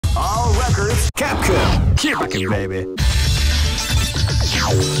Rockers, Capcom. Keep rocking, baby.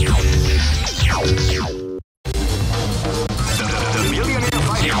 The Millionaire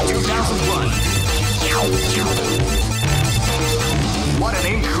Fighting 2001. What an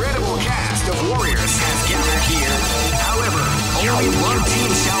incredible cast of warriors has gathered here. However, only one team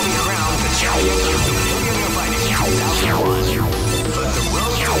shall be crowned the champion of the Millionaire Fighting 2001. But the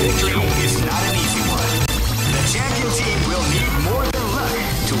road to victory is not an easy one. The champion team will need more than luck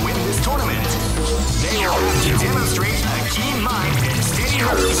to win this tournament. They will have to demonstrate a keen mind and steady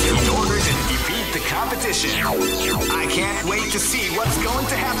nerves in order to defeat the competition. I can't wait to see what's going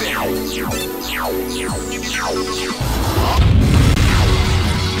to happen.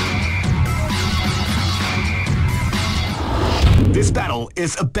 This battle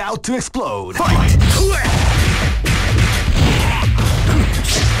is about to explode. Fight!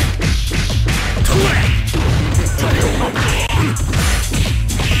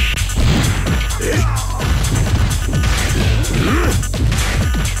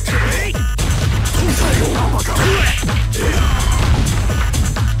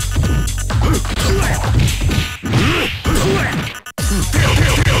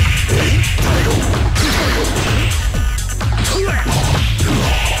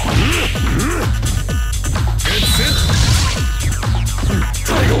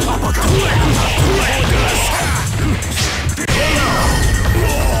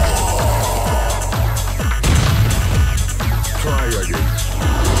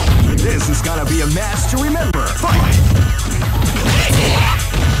 This is gonna be a match to remember. Fight!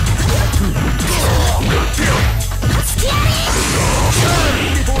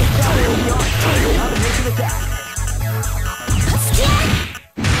 Combination attack.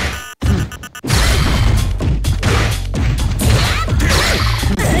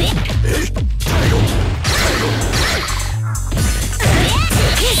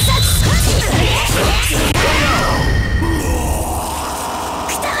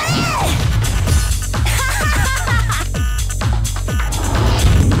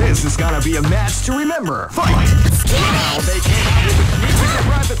 This is gonna be a match to remember. Fight! Wow, they came out with a sneaky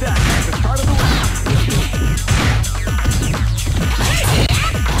surprise attack at the start of the round.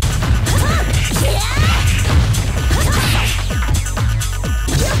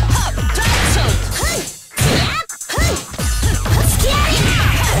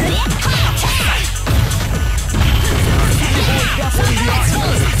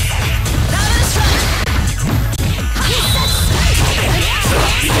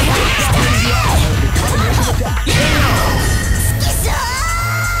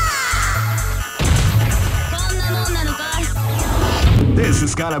 This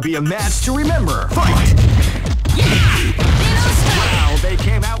is gonna be a match to remember. Fight! Wow, they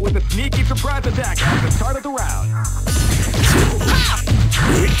came out with a sneaky surprise attack at the start of the round.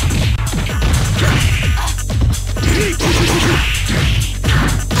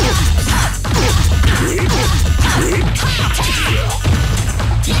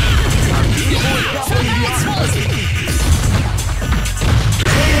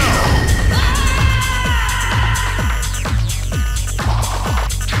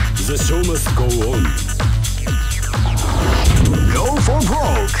 The show must go on. Go for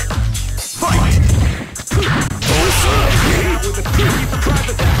broke. Fight! With a sneaky surprise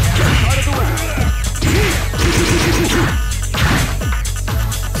attack at the start of the round.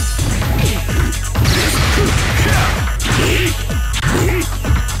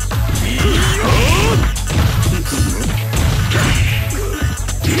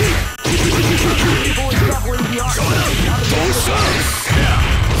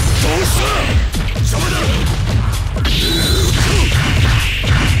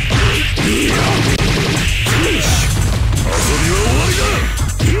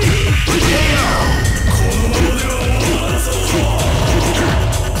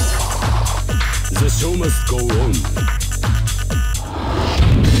 The show must go on.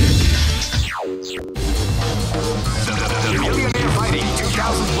 The Millionaire Fighting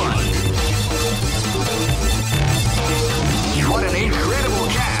 2001. What an incredible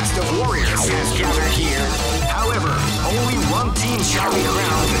cast of warriors has gathered here. However, only one team shall be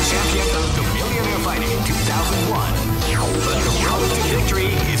crowned the champion of the Millionaire Fighting 2001. But the road to victory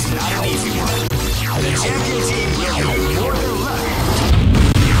is not an easy one. The champion team will need more than luck.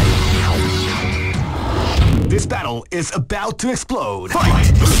 This battle is about to explode.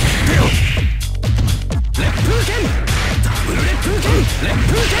 Fight!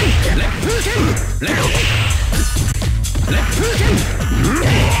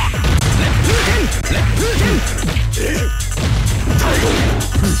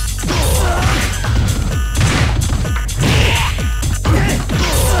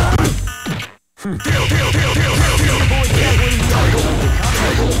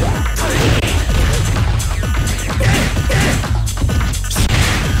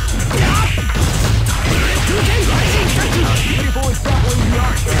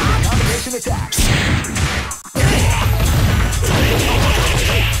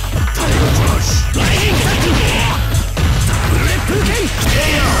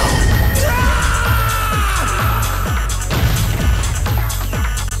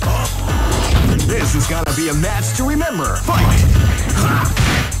 This is gonna be a match to remember. Fight!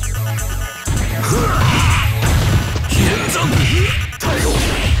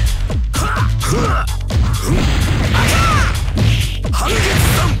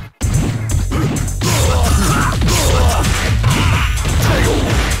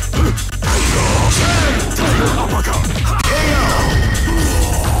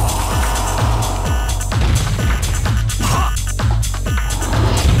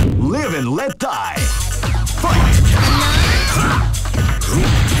 Live and let die. Fight!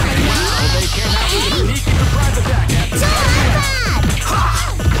 Wow, they came out with a sneaky surprise attack at the start of the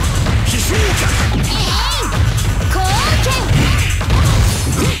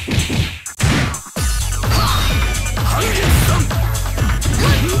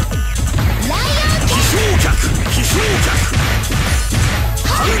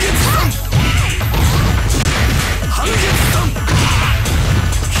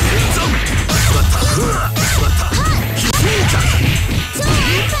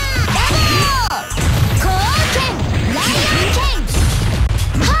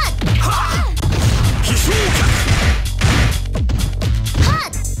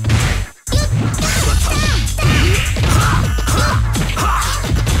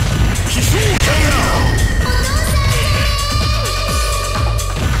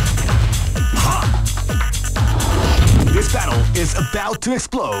is about to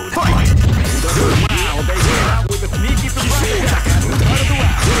explode. Fight! Wow, they came out with a sneaky surprise attack at the start of the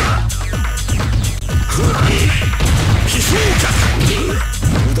round.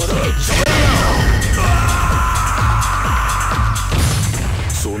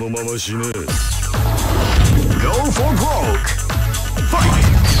 そのまま死ね。 Go for broke. Fight!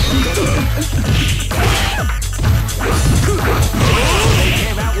 They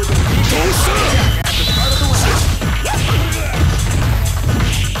came out with a sneaky surprise attack at the start of the round.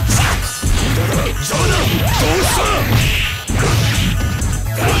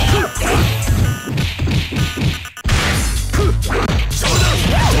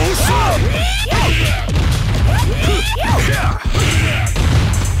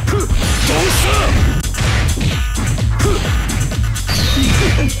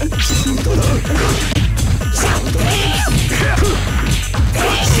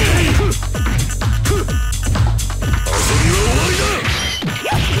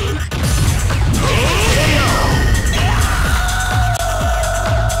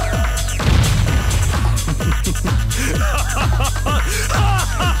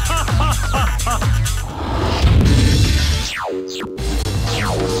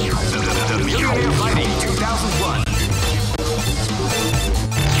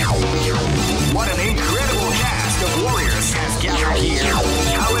 What an incredible cast of warriors has gathered here.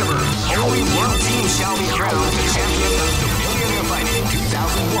 However, only one team shall be crowned the champion of the Millionaire Fighting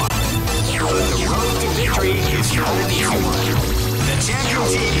 2001. But the road to victory is not an easy one. The champion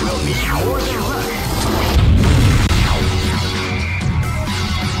team will need more than luck to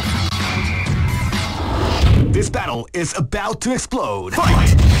win. This battle is about to explode.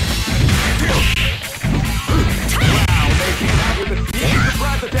 Fight! Wow, they came out with a sneaky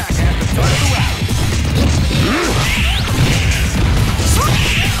surprise attack at the start of the round.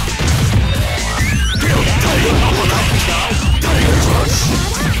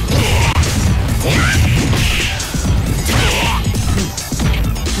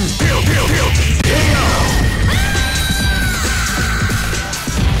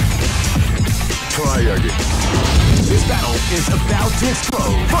 Try again. This battle is about to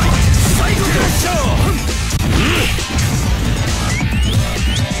explode. Fight!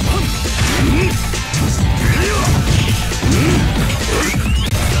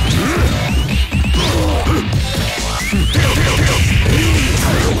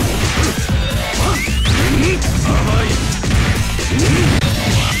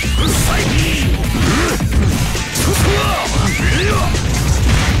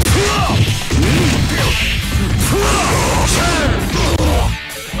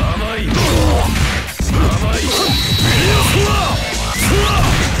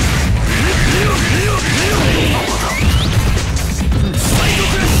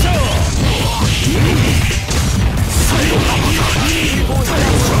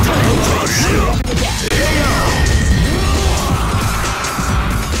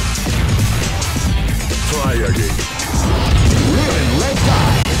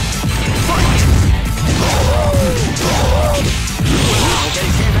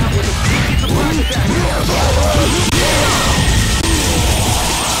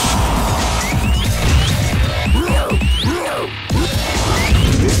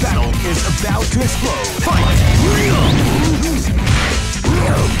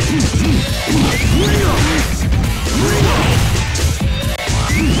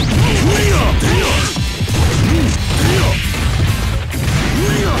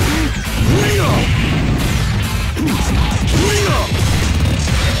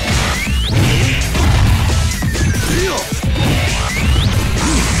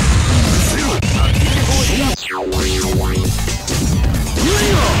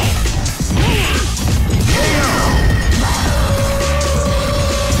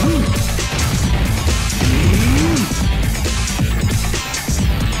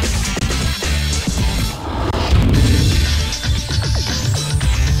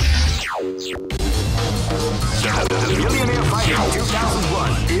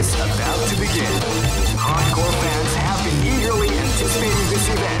 is about to begin. Hardcore fans have been eagerly anticipating this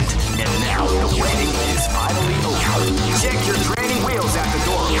event, and now the waiting is finally over. Check your training wheels at the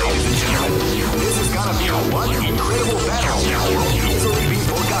door, ladies and gentlemen. This is gonna be one incredible battle that won't easily be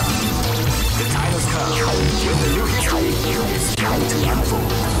forgotten. The time has come when the new history is going to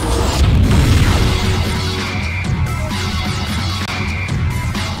unfold.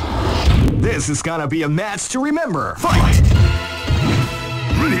 This is gonna be a match to remember. Fight!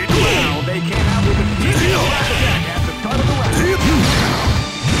 Wow, they came out with a easy attack at the start of the round.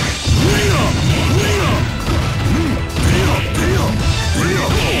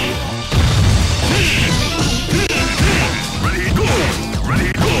 Ready, go! Ready,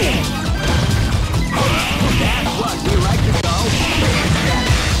 go! That's what we like to go.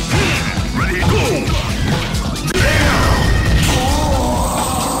 Ready, go!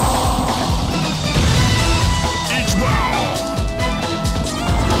 Each round.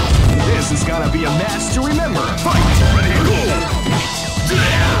 This is gonna be a match to remember. Fight! Ready, go!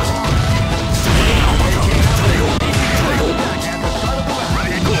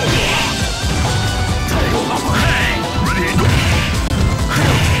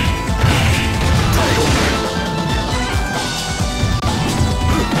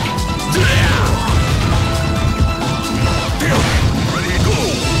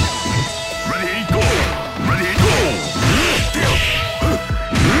 Ready, go! Ready, go!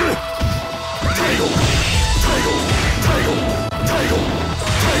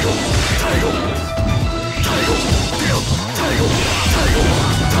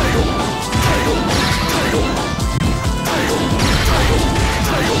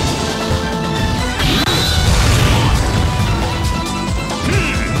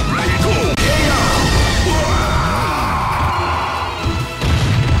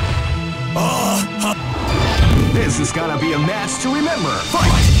 This is gonna be a match to remember.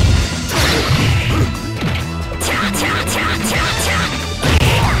 Fight!